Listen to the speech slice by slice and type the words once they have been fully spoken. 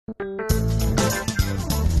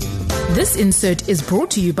This insert is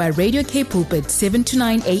brought to you by Radio K Pulpit 7 to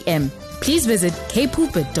 9 a.m. Please visit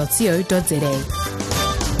kpulpit.co.za.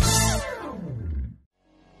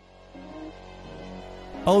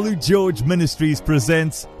 OLU George Ministries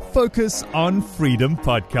presents Focus on Freedom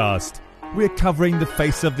podcast. We're covering the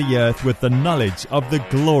face of the earth with the knowledge of the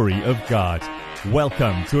glory of God.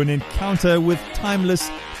 Welcome to an encounter with timeless,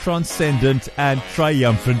 transcendent, and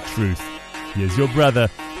triumphant truth. Here's your brother,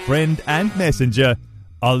 friend, and messenger,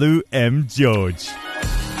 OLU M. George.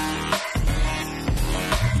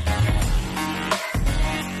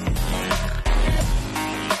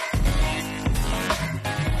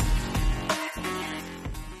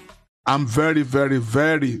 I'm very, very,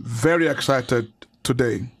 very, very excited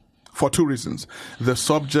today for two reasons. The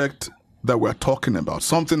subject that we're talking about,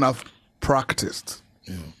 something I've practiced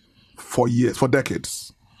for years, for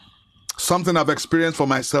decades. Something I've experienced for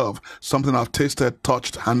myself, something I've tasted,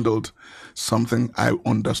 touched, handled, something I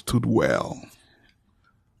understood well.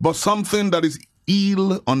 But something that is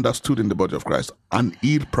ill understood in the body of Christ and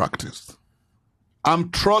ill practiced.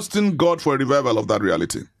 I'm trusting God for a revival of that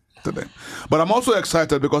reality today. But I'm also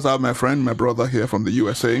excited because I have my friend, my brother here from the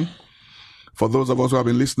USA. For those of us who have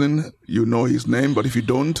been listening, you know his name, but if you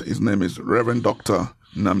don't, his name is Reverend Dr.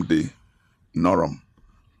 Nandy Noram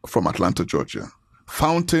from Atlanta, Georgia.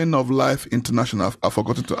 Fountain of Life International. I've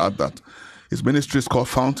forgotten to add that. His ministry is called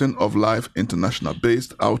Fountain of Life International,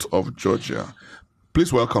 based out of Georgia.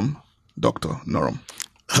 Please welcome Dr. Noram.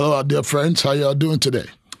 Hello, dear friends. How you all doing today?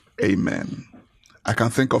 Amen. I can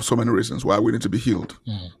think of so many reasons why we need to be healed.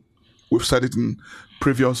 We've said it in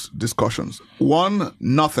previous discussions. One,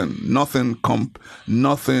 nothing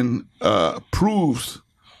proves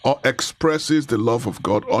or expresses the love of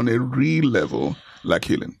God on a real level like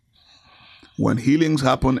healing. When healings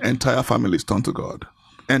happen, entire families turn to God.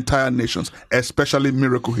 Entire nations, especially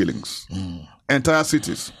miracle healings. Entire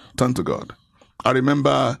cities turn to God. I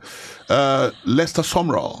remember Lester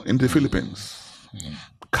Sumrall in the Philippines.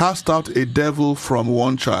 Cast out a devil from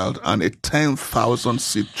one child and a 10,000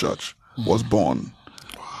 seat church was born.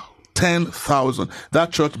 10,000.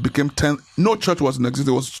 That church became 10. No church was in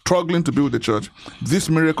existence. It was struggling to build the church. This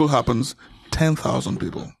miracle happens. 10,000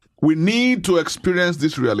 people. We need to experience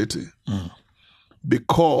this reality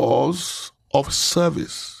because of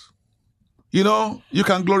service. You know, you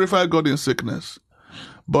can glorify God in sickness,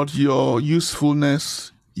 but your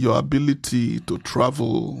usefulness, your ability to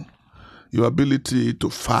travel, your ability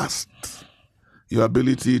to fast, your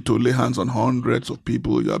ability to lay hands on hundreds of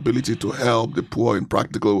people, your ability to help the poor in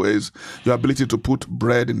practical ways, your ability to put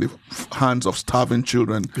bread in the hands of starving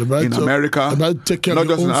children in America, not just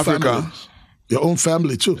in Africa. Family. Your own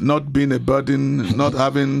family too. Not being a burden, not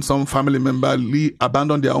having some family member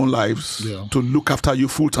abandon their own lives to look after you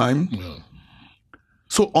full time.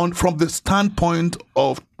 So from the standpoint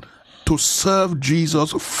of to serve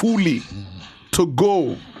Jesus fully, to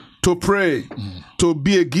go, to pray, to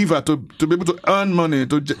be a giver, to be able to earn money,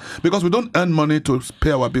 because we don't earn money to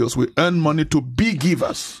pay our bills, we earn money to be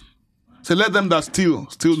givers. So let them that steal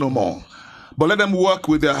no more. But let them work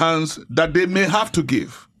with their hands that they may have to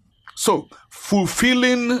give. So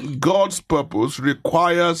fulfilling God's purpose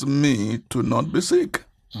requires me to not be sick.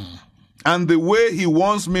 And the way he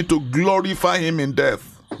wants me to glorify him in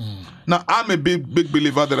death. Now, I'm a big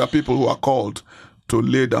believer there are people who are called to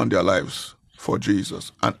lay down their lives for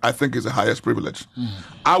Jesus. And I think it's the highest privilege.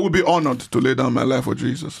 I would be honored to lay down my life for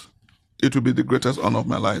Jesus. It will be the greatest honor of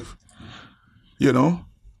my life. You know?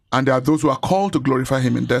 And there are those who are called to glorify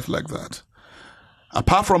him in death like that.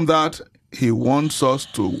 Apart from that, he wants us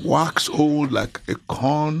to wax old like a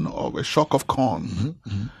corn or a shock of corn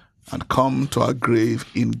and come to our grave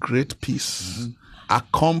in great peace,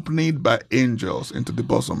 accompanied by angels into the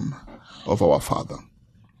bosom of our Father.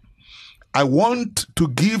 I want to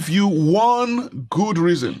give you one good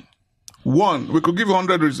reason. One. We could give you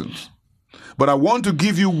 100 reasons. But I want to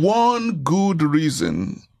give you one good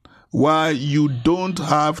reason why you don't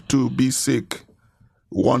have to be sick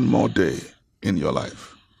one more day in your life.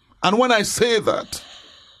 And when I say that,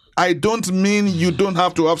 I don't mean you don't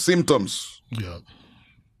have to have symptoms.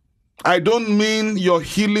 I don't mean your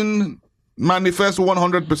healing manifests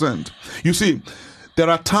 100%. You see,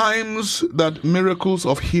 there are times that miracles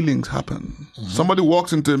of healings happen. Somebody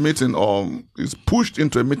walks into a meeting or is pushed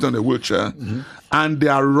into a meeting in a wheelchair and they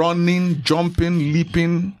are running, jumping,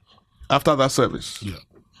 leaping after that service.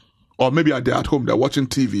 Or maybe they're at home, they're watching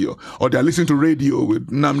TV or they're listening to radio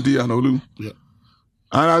with Nandy and OLU.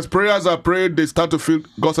 And as prayers are prayed, they start to feel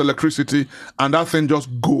God's electricity, and that thing just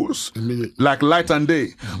goes like light and day.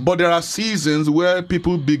 But there are seasons where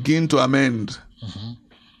people begin to amend.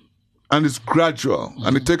 And it's gradual.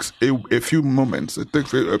 And it takes a few moments. It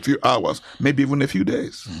takes a few hours, maybe even a few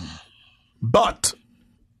days. But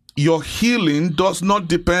your healing does not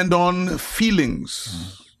depend on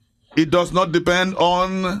feelings. It does not depend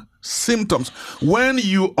on symptoms. When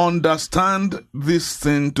you understand this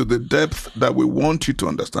thing to the depth that we want you to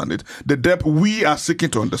understand it, the depth we are seeking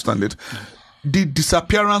to understand it, the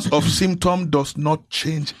disappearance of symptom does not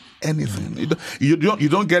change anything. You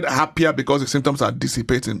don't get happier because the symptoms are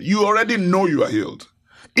dissipating. You already know you are healed.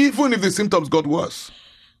 Even if the symptoms got worse.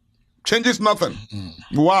 Changes nothing.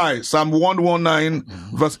 Why? Psalm 119,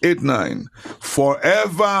 verse 8-9.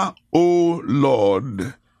 Forever, O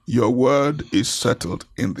Lord, your word is settled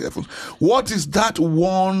in the heavens. What is that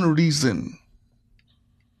one reason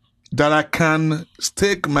that I can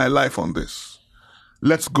stake my life on this?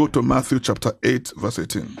 Let's go to Matthew chapter 8, verse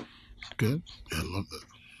 18. Okay. Yeah, I love that.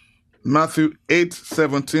 Matthew 8,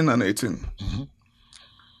 17 and 18.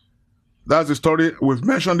 That's the story. We've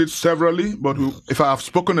mentioned it severally, but if I have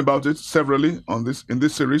spoken about it severally in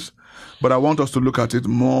this series, but I want us to look at it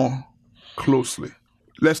more closely.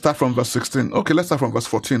 Let's start from verse 16. Okay, let's start from verse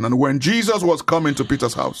 14. And when Jesus was coming to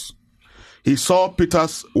Peter's house, he saw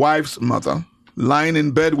Peter's wife's mother lying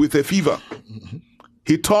in bed with a fever.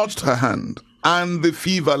 He touched her hand, and the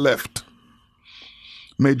fever left.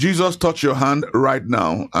 May Jesus touch your hand right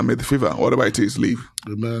now, and may the fever, whatever it is, leave.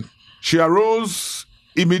 Amen. She arose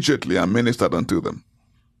immediately and ministered unto them.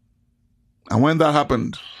 And when that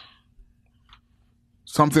happened,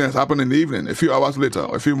 something has happened in the evening, a few hours later,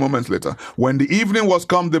 or a few moments later. When the evening was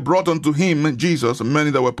come, they brought unto him, Jesus,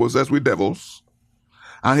 many that were possessed with devils.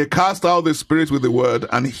 And he cast out the spirits with the word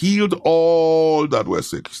and healed all that were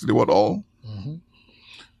sick. See the word all?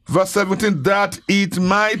 Verse 17, that it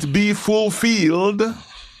might be fulfilled,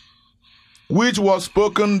 which was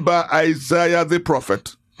spoken by Isaiah the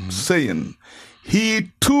prophet, saying,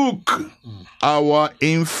 he took our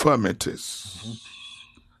infirmities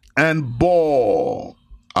and bore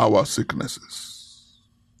our sicknesses.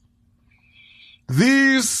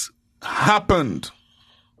 This happened.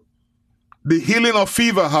 The healing of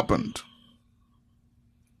fever happened.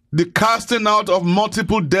 The casting out of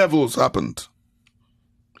multiple devils happened.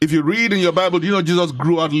 If you read in your Bible, you know Jesus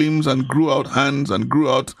grew out limbs and grew out hands and grew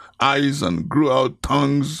out eyes and grew out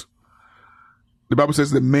tongues. The Bible says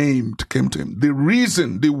the maimed came to him. The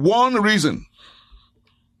one reason.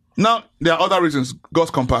 Now, there are other reasons. God's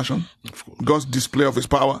compassion, God's display of his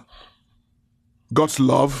power, God's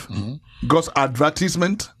love, God's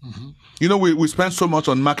advertisement. You know, we spend so much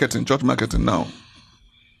on marketing, church marketing now,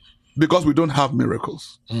 because we don't have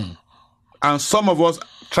miracles. And some of us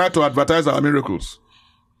try to advertise our miracles.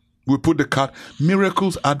 We put the card,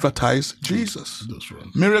 miracles advertise Jesus. That's right.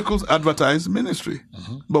 Miracles advertise ministry.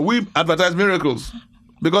 But we advertise miracles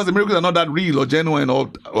because the miracles are not that real or genuine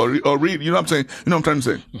or real. You know what I'm saying? You know what I'm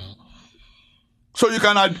trying to say? So you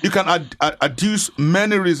can adduce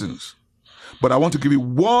many reasons. But I want to give you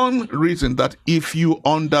one reason that if you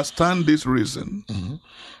understand this reason,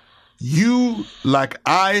 you, like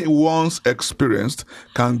I once experienced,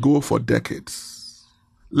 can go for decades.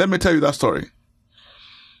 Let me tell you that story.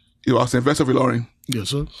 It was the University of Ilorin. Yes,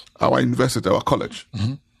 sir. Our university, our college.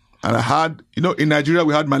 And I had, in Nigeria,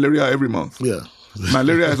 we had malaria every month. Yeah.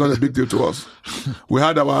 Malaria is not a big deal to us. We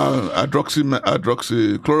had our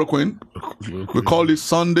hydroxychloroquine. We called it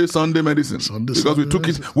Sunday medicine. Because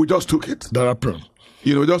we just took it. Darapram.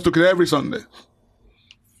 We just took it every Sunday.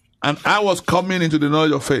 And I was coming into the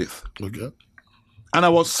knowledge of faith. Okay. And I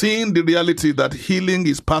was seeing the reality that healing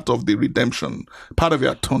is part of the redemption, part of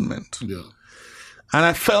the atonement. Yeah. And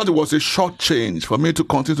I felt it was a short change for me to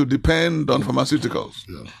continue to depend on pharmaceuticals.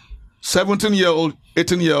 Yeah. 17-year-old,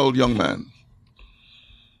 18-year-old young man.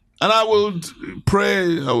 And I would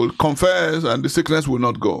pray, I would confess, and the sickness will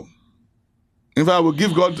not go. In fact, I will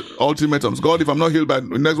give God ultimatums. God, if I'm not healed by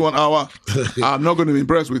the next 1 hour, I'm not going to be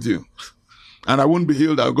impressed with you. And I won't be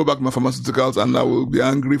healed. I'll go back to my pharmaceuticals and I will be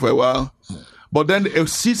angry for a while. But then a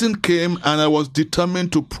season came and I was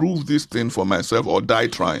determined to prove this thing for myself or die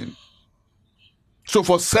trying. So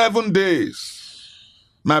for 7 days,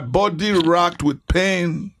 my body racked with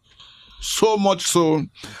pain, so much so,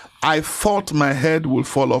 I thought my head would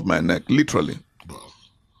fall off my neck, literally.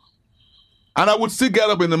 And I would still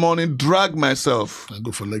get up in the morning, drag myself. And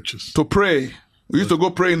go for lectures. To pray. We used to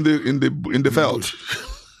go pray in the veld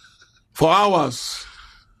for hours.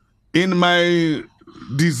 In my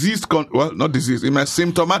in my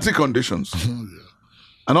symptomatic conditions.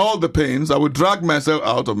 And all the pains, I would drag myself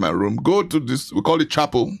out of my room, go to this, we call it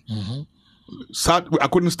chapel. I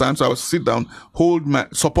couldn't stand, so I would sit down,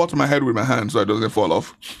 support my head with my hands so it doesn't fall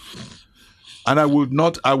off. And I will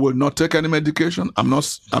not take any medication. I'm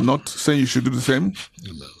not saying you should do the same.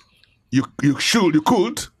 Amen. You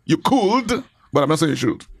could, but I'm not saying you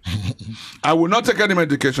should. I will not take any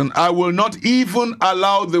medication. I will not even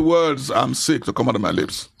allow the words "I'm sick" to come out of my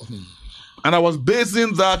lips. And I was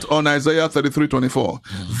basing that on Isaiah 33:24.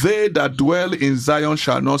 They that dwell in Zion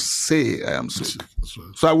shall not say, "I am sick."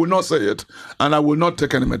 Right. So I will not say it, and I will not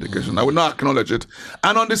take any medication. I will not acknowledge it.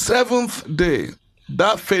 And on the 7th day,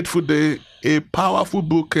 that fateful day, a powerful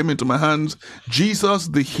book came into my hands, Jesus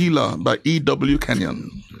the Healer by E.W.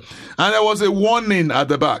 Kenyon. And there was a warning at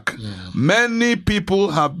the back. Many people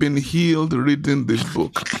have been healed reading this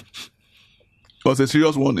book. It was a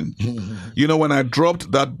serious warning. You know, when I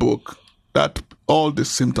dropped that book, that all the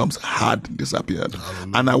symptoms had disappeared.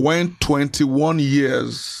 And I went 21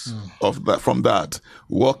 years from that,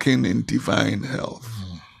 walking in divine health.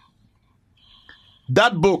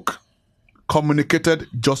 That book communicated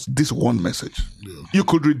just this one message. You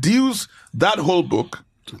could reduce that whole book,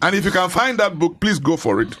 and if you can find that book, please go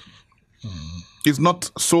for it. It's not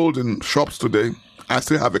sold in shops today. I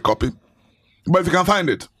still have a copy. But if you can find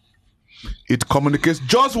it, it communicates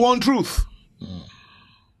just one truth.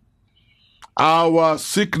 Our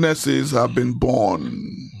sicknesses have been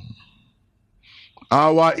borne.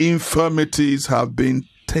 Our infirmities have been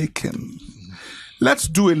taken. Let's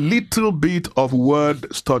do a little bit of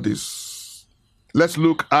word studies. Let's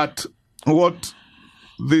look at what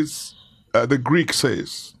this the Greek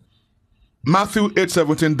says. Matthew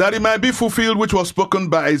 8:17, that it might be fulfilled which was spoken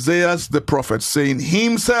by Isaiah the prophet, saying,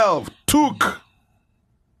 himself took.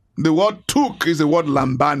 The word took is the word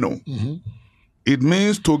lambano. It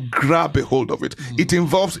means to grab a hold of it. It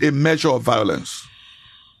involves a measure of violence.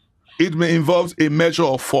 It involves a measure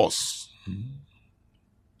of force.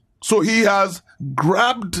 So he has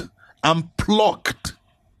grabbed and plucked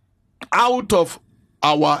out of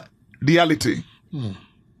our reality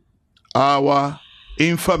our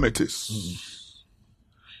infirmities.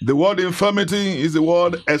 The word infirmity is the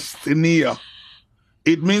word asthenia.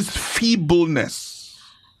 It means feebleness.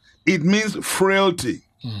 It means frailty.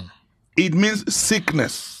 It means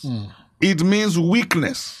sickness. It means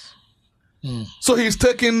weakness. So he's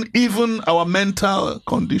taken even our mental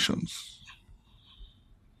conditions.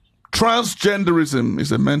 Transgenderism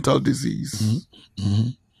is a mental disease.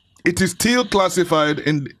 It is still classified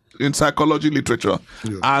in psychology literature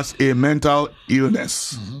as a mental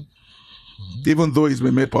illness, even though it's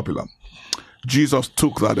been made popular. Jesus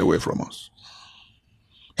took that away from us.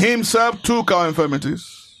 He himself took our infirmities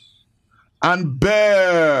and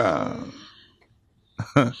bear.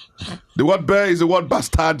 The word bear is the word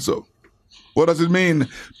bastardo. What does it mean?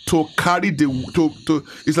 To carry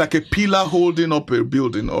it's like a pillar holding up a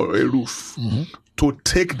building or a roof. To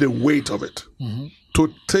take the weight of it.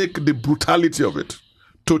 To take the brutality of it.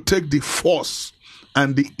 To take the force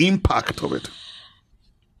and the impact of it.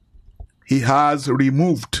 He has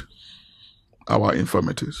removed our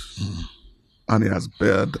infirmities. And he has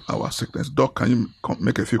bared our sickness. Doc, can you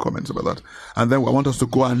make a few comments about that? And then I want us to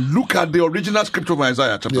go and look at the original scripture of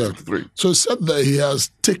Isaiah chapter 53. So it said that he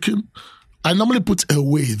has taken, I normally put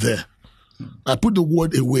away there. I put the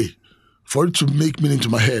word away for it to make meaning to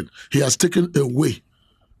my head. He has taken away.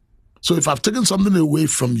 So if I've taken something away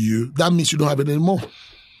from you, that means you don't have it anymore.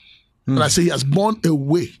 And I say he has borne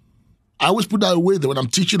away. I always put that away there when I'm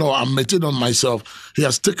teaching or I'm meditating on myself. He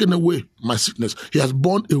has taken away my sickness. He has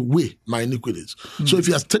borne away my iniquities. So if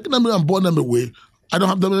he has taken them away and borne them away, I don't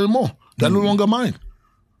have them anymore. They're no longer mine.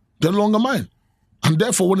 They're no longer mine. And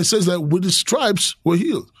therefore, when it says that with his stripes we're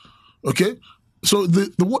healed, okay? So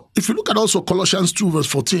if you look at also Colossians 2 verse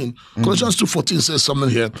 14, Colossians 2:14 says something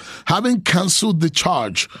here. Having cancelled the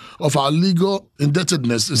charge of our legal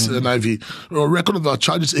indebtedness, this is NIV, or record of our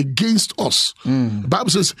charges against us. The Bible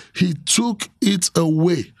says he took it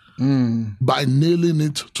away by nailing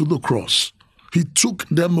it to the cross. He took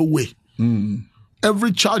them away.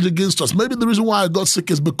 Every charge against us. Maybe the reason why I got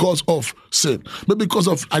sick is because of sin. Maybe because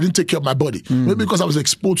of I didn't take care of my body. Maybe because I was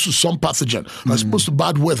exposed to some pathogen. I was exposed to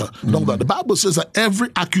bad weather. That. The Bible says that every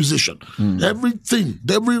accusation, everything,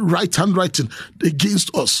 every right handwriting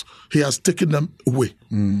against us, he has taken them away.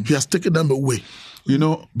 He has taken them away. You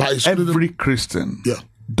know, every Christian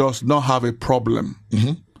does not have a problem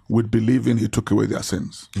with believing he took away their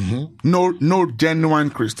sins. No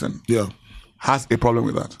genuine Christian has a problem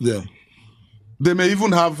with that. They may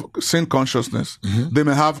even have sin consciousness. They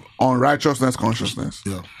may have unrighteousness consciousness.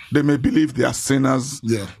 They may believe they are sinners,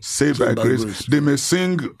 saved by grace. They may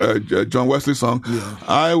sing John Wesley's song,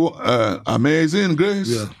 Amazing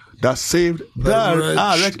Grace. that saved the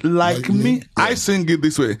wretch like me. Yeah. I sing it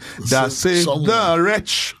this way. That saved the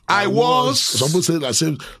wretch I was. Some people say that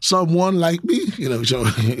saved someone like me.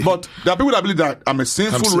 But there are people that believe that I'm a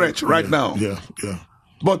sinful wretch right now. Yeah.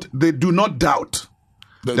 But they do not doubt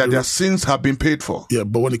that their sins have been paid for. Yeah,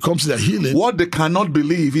 but when it comes to their healing, what they cannot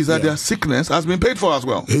believe is that their sickness has been paid for as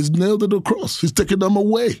well. He's nailed to the cross. He's taken them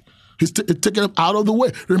away. He's taken them out of the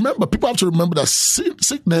way. Remember, people have to remember that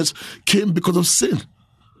sickness came because of sin.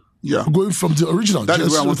 Yeah. Going from the original. That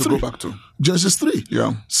is where I want to go back to. Genesis 3.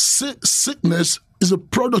 Yeah. Sickness is a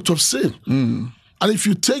product of sin. And if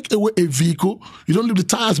you take away a vehicle, you don't leave the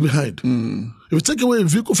tires behind. If you take away a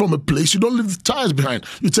vehicle from a place, you don't leave the tires behind.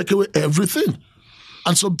 You take away everything.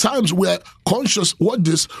 And sometimes we're conscious,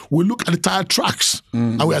 we look at the tire tracks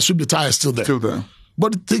and we assume the tire is still there.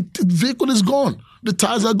 But the vehicle is gone. The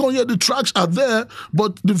tires are gone. Yeah, the tracks are there,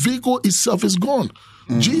 but the vehicle itself is gone.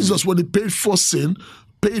 Jesus, when he paid for sin,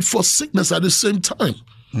 paid for sickness at the same time.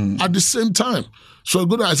 At the same time. So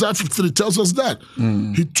go to Isaiah 53, tells us that.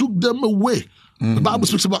 He took them away. The Bible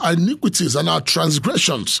speaks about our iniquities and our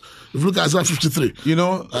transgressions. If you look at Isaiah 53.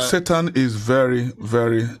 Satan is very,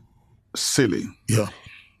 very silly. Yeah.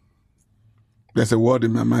 There's a word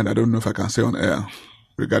in my mind I don't know if I can say on air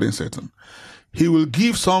regarding Satan. He will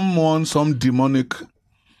give someone some demonic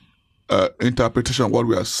interpretation of what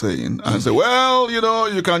we are saying and say, well,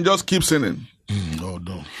 you can just keep sinning. Oh,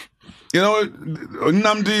 no.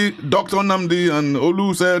 Dr. Nandy and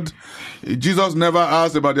OLU said, Jesus never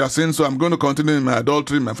asked about their sins, so I'm going to continue in my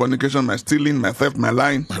adultery, my fornication, my stealing, my theft, my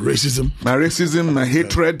lying. My racism, my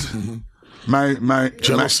hatred, my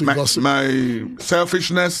jealousy, my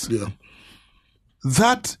selfishness. Yeah.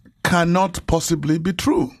 That cannot possibly be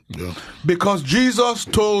true. Yeah. Because Jesus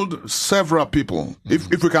told several people, if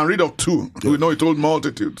we can read of two, we know he told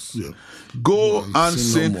multitudes, go and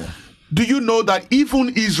sin. No, do you know that even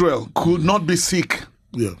Israel could not be sick?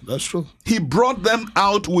 Yeah, that's true. He brought them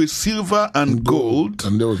out with silver and gold,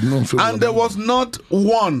 and there was no feeble, and there was not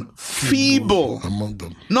one feeble among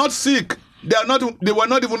them. Not sick. They were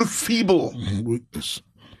not even feeble. Weakness.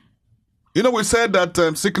 We said that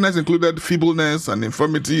sickness included feebleness and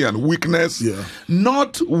infirmity and weakness. Yeah.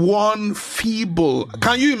 Not one feeble.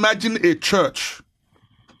 Can you imagine a church?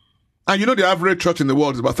 And the average church in the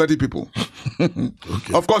world is about 30 people.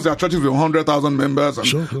 Okay. Of course, there are churches with 100,000 members. And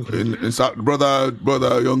sure. In Brother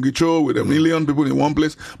Yonggi Cho with 1 million people in one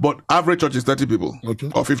place. But average church is 30 people. Okay.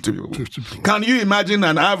 Or 50 people. Can you imagine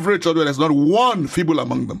an average church where there's not one feeble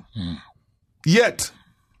among them? Yet,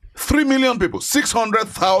 3 million people,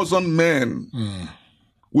 600,000 men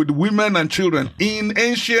with women and children in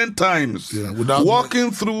ancient times,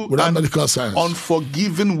 walking through an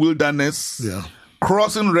unforgiving wilderness,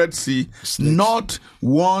 crossing Red Sea, not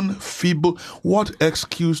one feeble. What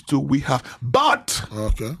excuse do we have? But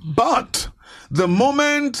the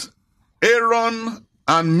moment Aaron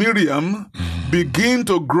and Miriam begin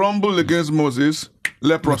to grumble against Moses,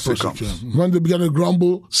 leprosy comes. When they began to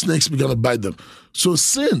grumble, snakes began to bite them. So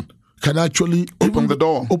sin can actually open the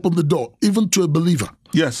door, even to a believer.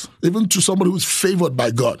 Yes. Even to somebody who's favored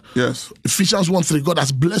by God. Yes. Ephesians 1:3, God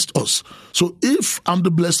has blessed us. So if I'm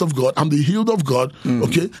the blessed of God, I'm the healed of God,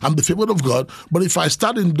 okay, I'm the favored of God, but if I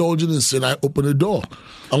start indulging in sin, I open a door.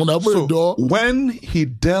 And when I open a door... when he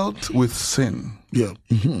dealt with sin, go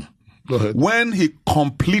ahead. When he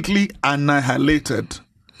completely annihilated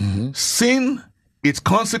sin, its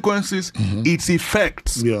consequences, its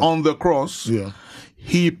effects on the cross,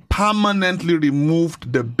 he permanently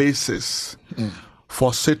removed the basis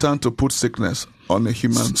for Satan to put sickness on a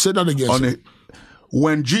human. Say that again.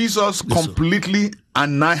 When Jesus completely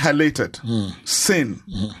annihilated sin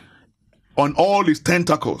on all its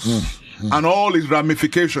tentacles and all its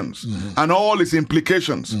ramifications and all its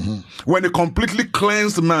implications, when he completely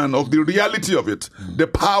cleansed man of the reality of it, the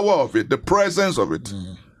power of it, the presence of it,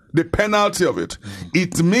 the penalty of it,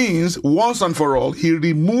 it means once and for all, he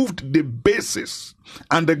removed the basis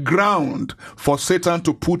and the ground for Satan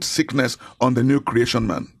to put sickness on the new creation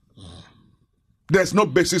man. There's no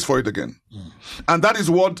basis for it again. And that is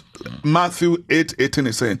what Matthew 8:18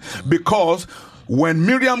 is saying. Because when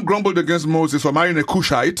Miriam grumbled against Moses for marrying a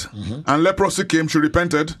Cushite, and leprosy came, she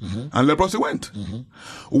repented, and leprosy went.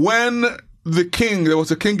 When there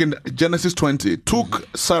was a king in Genesis 20, took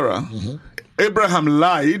Sarah, Abraham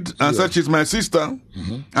lied and said, she's my sister.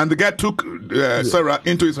 And the guy took Sarah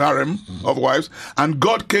into his harem of wives. And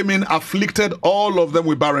God came in, afflicted all of them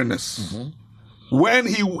with barrenness. When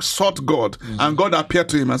he sought God, and God appeared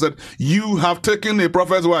to him and said, you have taken a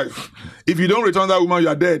prophet's wife. If you don't return that woman, you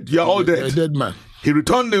are dead. You are all dead. You're a dead man. He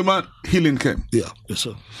returned the woman, healing came. Yeah, yes,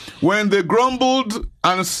 sir. When they grumbled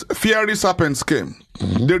and fiery serpents came,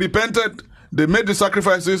 They repented, they made the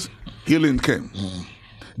sacrifices, healing came.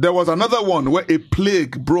 There was another one where a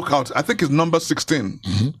plague broke out. I think it's number 16.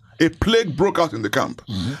 A plague broke out in the camp.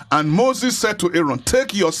 And Moses said to Aaron,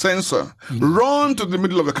 take your censer, run to the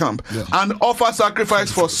middle of the camp, and offer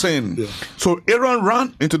sacrifice for sin. So Aaron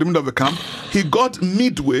ran into the middle of the camp. He got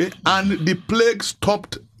midway, and the plague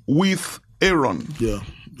stopped with Aaron.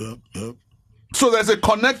 So there's a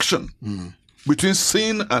connection between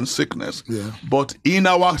sin and sickness. But in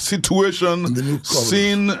our situation,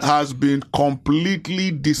 sin has been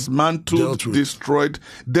completely dismantled, destroyed.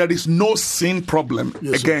 There is no sin problem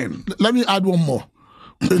again. Let me add one more.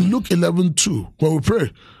 In Luke 11:2, when we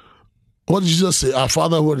pray, what did Jesus say? Our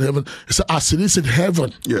Father who art in heaven. He said, as it is in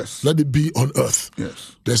heaven, let it be on earth.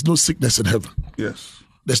 There's no sickness in heaven.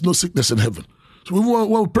 There's no sickness in heaven. So when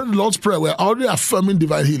we pray the Lord's Prayer, we're already affirming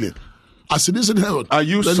divine healing. As it is in heaven. Are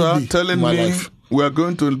you, sir, telling me we are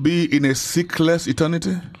going to be in a sickless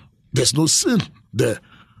eternity? There's no sin there.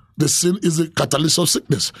 The sin is the catalyst of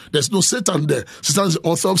sickness. There's no Satan there. Satan is the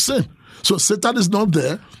author of sin. So Satan is not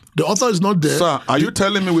there. The author is not there. Sir, are you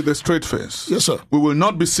telling me with a straight face? Yes, sir. We will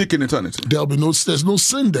not be sick in eternity. There's no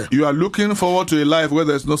sin there. You are looking forward to a life where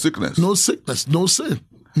there's no sickness. No sickness, no sin,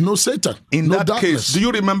 no Satan. In no that darkness. case, do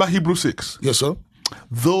you remember Hebrews 6? Yes, sir.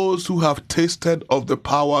 Those who have tasted of the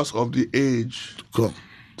powers of the age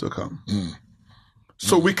to come.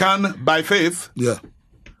 So we can, by faith,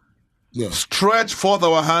 stretch forth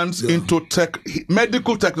our hands into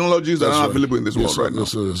medical technologies that are available in this world right now.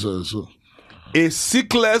 A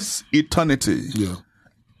sickless eternity,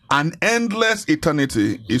 an endless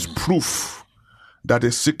eternity is proof that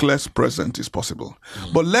a sickless present is possible.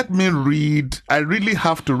 But let me read. I really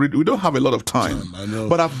have to read. We don't have a lot of time,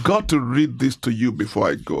 but I've got to read this to you before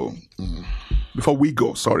I go. Before we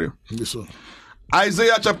go, sorry. Yes, sir.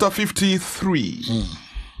 Isaiah chapter 53,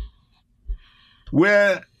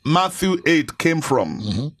 where Matthew 8 came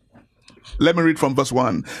from. Let me read from verse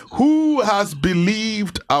 1. Who has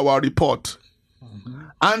believed our report?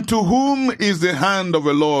 And to whom is the hand of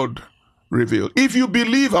the Lord revealed? If you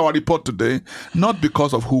believe our report today, not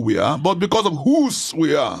because of who we are, but because of whose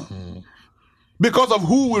we are, because of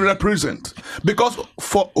who we represent, because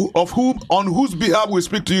on whose behalf we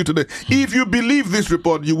speak to you today. If you believe this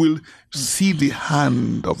report, you will see the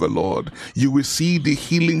hand of the Lord. You will see the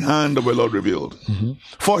healing hand of the Lord revealed.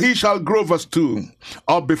 For he shall grow, verse 2,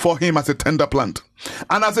 up before him as a tender plant,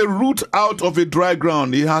 and as a root out of a dry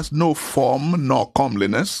ground. He has no form nor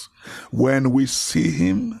comeliness. When we see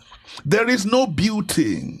him, there is no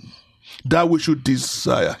beauty that we should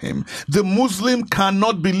desire him. The Muslim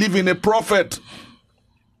cannot believe in a prophet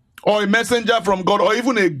or a messenger from God or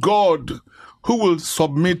even a God who will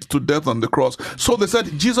submit to death on the cross. So they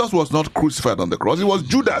said Jesus was not crucified on the cross. It was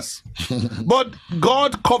Judas. But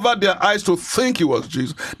God covered their eyes to think he was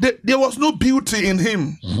Jesus. There was no beauty in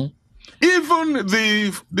him. Even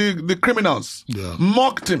the criminals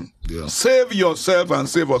mocked him. Save yourself and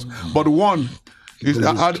save us. But one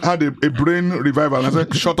had a brain revival and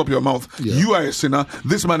said, shut up your mouth. You are a sinner.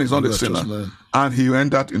 This man is not a sinner. Man. And he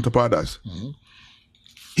entered into paradise.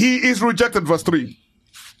 He is rejected, verse 3.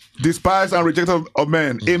 Despised and rejected of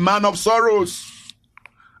men. A man of sorrows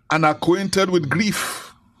and acquainted with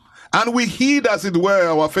grief. And we hid, as it were,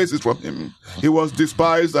 our faces from him. He was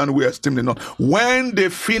despised and we esteemed him not. When they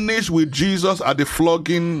finished with Jesus at the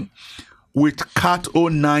flogging with cat o'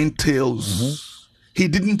 nine tails, he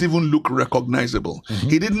didn't even look recognizable.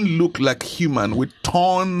 He didn't look like human, with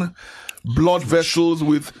torn blood vessels,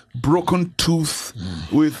 with broken tooth,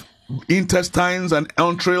 with intestines and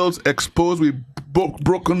entrails exposed, with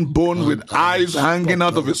broken bone, with eyes hanging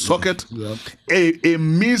out of his socket. A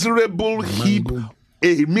miserable heap,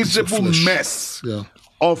 a miserable mess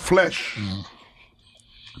of flesh.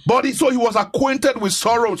 But so he was acquainted with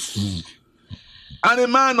sorrows and a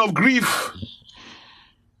man of grief.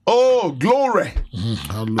 Oh, glory.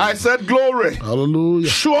 I said glory. Hallelujah.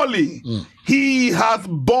 Surely he hath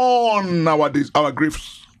borne our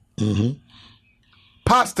griefs.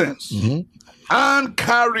 Past tense. And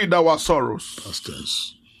carried our sorrows.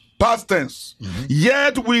 Past tense.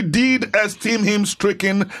 Yet we did esteem him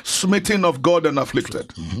stricken, smitten of God, and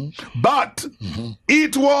afflicted. But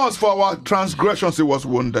it was for our transgressions he was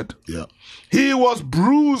wounded. He was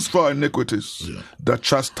bruised for our iniquities. The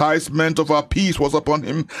chastisement of our peace was upon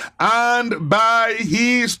him, and by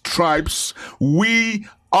his stripes we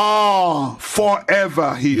are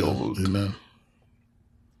forever healed. Amen.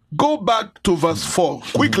 Go back to verse 4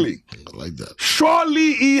 quickly. I like that.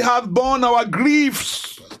 Surely he hath borne our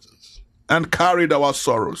griefs and carried our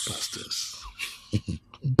sorrows.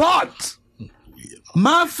 But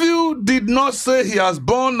Matthew did not say he has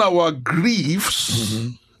borne our griefs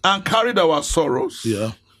and carried our sorrows.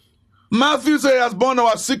 Yeah. Matthew said he has borne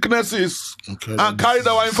our sicknesses and carried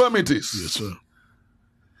our infirmities. Yes, sir.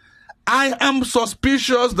 I am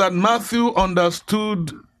suspicious that Matthew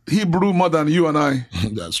understood Hebrew more than you and I.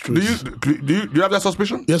 That's true. Do you have that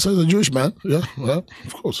suspicion? Yes, as a Jewish man. Yeah, well,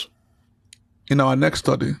 of course. In our next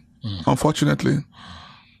study, unfortunately,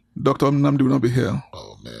 Dr. Nandy will not be here.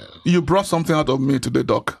 Oh, man. You brought something out of me today,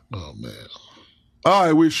 Doc. Oh, man.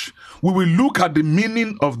 I wish we will look at the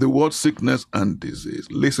meaning of the word sickness and disease.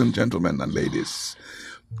 Listen, gentlemen and ladies.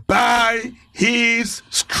 By his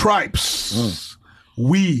stripes,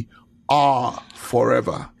 we are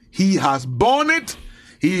forever. He has borne it.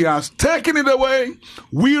 He has taken it away.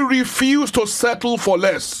 We refuse to settle for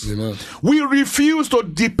less. Amen. We refuse to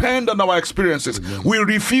depend on our experiences. Amen. We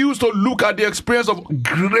refuse to look at the experience of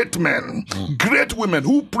great men, great women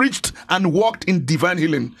who preached and walked in divine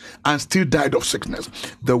healing and still died of sickness.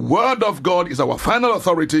 The word of God is our final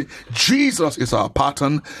authority. Jesus is our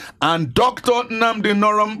pattern. And Dr. Nandy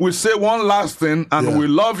Noram will say one last thing, and we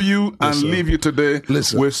love you and leave you today.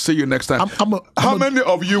 Listen. We'll see you next time. How many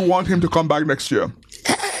of you want him to come back next year?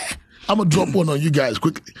 I'm going to drop one on you guys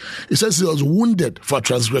quickly. It says he was wounded for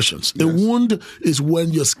transgressions. Yes. A wound is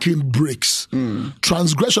when your skin breaks.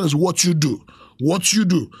 Transgression is what you do. What you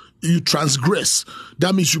do, you transgress.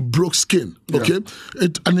 That means you broke skin. Okay? Yeah.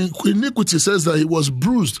 And iniquity says that he was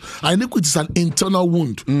bruised. Iniquity is an internal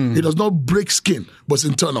wound. It does not break skin, but it's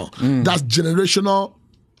internal. That's generational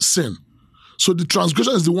sin. So the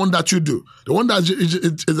transgression is the one that you do. The one that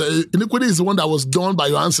iniquity is the one that was done by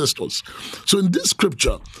your ancestors. So in this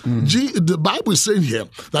scripture, the Bible is saying here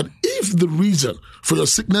that if the reason for your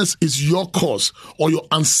sickness is your cause or your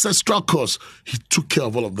ancestral cause, he took care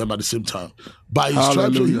of all of them at the same time. By his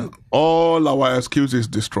stripes, all our excuses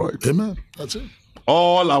destroyed. Amen. That's it.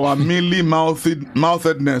 All our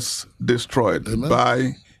mealy-mouthedness destroyed. Amen.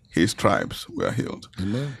 By his stripes we are healed.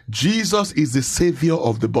 Amen. Jesus is the savior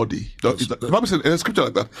of the body. The Bible says in a scripture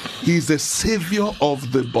like that, he is the savior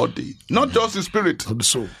of the body, not just the spirit. Of the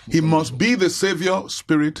soul. He must be the savior,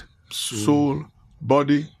 spirit, soul,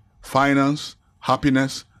 body, finance,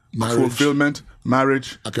 happiness, marriage, fulfillment,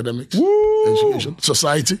 marriage, academics, Woo! Education,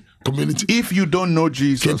 society, community. If you don't know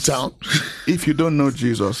Jesus, Cape Town. If you don't know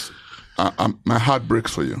Jesus, my heart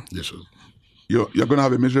breaks for you. Yes, sir. You're going to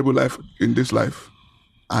have a miserable life in this life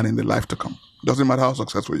and in the life to come. Doesn't matter how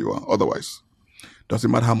successful you are otherwise. Doesn't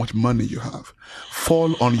matter how much money you have.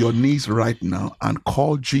 Fall on your knees right now and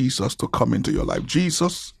call Jesus to come into your life.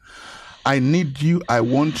 Jesus, I need you. I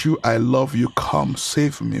want you. I love you. Come,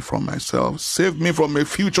 save me from myself. Save me from a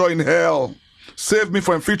future in hell. Save me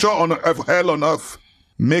from a future of hell on earth.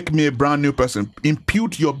 Make me a brand new person.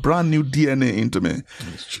 Impute your brand new DNA into me.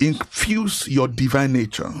 Yes, infuse your divine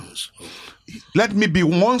nature. Yes. Let me be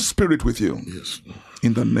one spirit with you. Yes.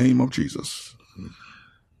 In the name of Jesus.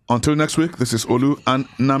 Until next week, this is OLU and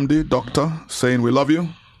Nandy, doctor, saying we love you.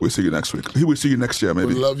 We'll see you next week. He will see you next year,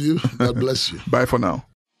 maybe. We love you. God bless you. Bye for now.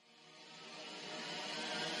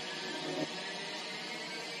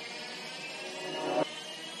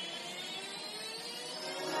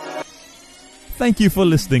 Thank you for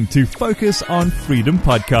listening to Focus on Freedom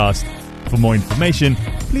podcast. For more information,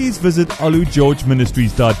 please visit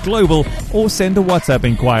olugeorgeministries.global or send a WhatsApp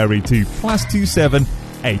inquiry to +27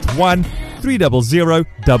 81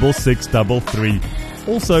 300 6633.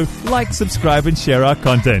 Also, like, subscribe and share our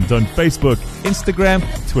content on Facebook, Instagram,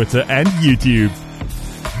 Twitter and YouTube.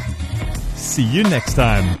 See you next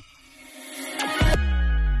time.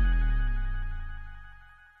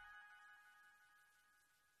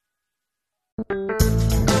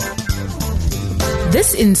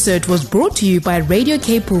 This insert was brought to you by Radio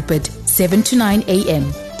K Pulpit, 7 to 9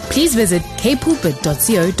 a.m. Please visit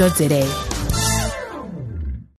kpulpit.co.za.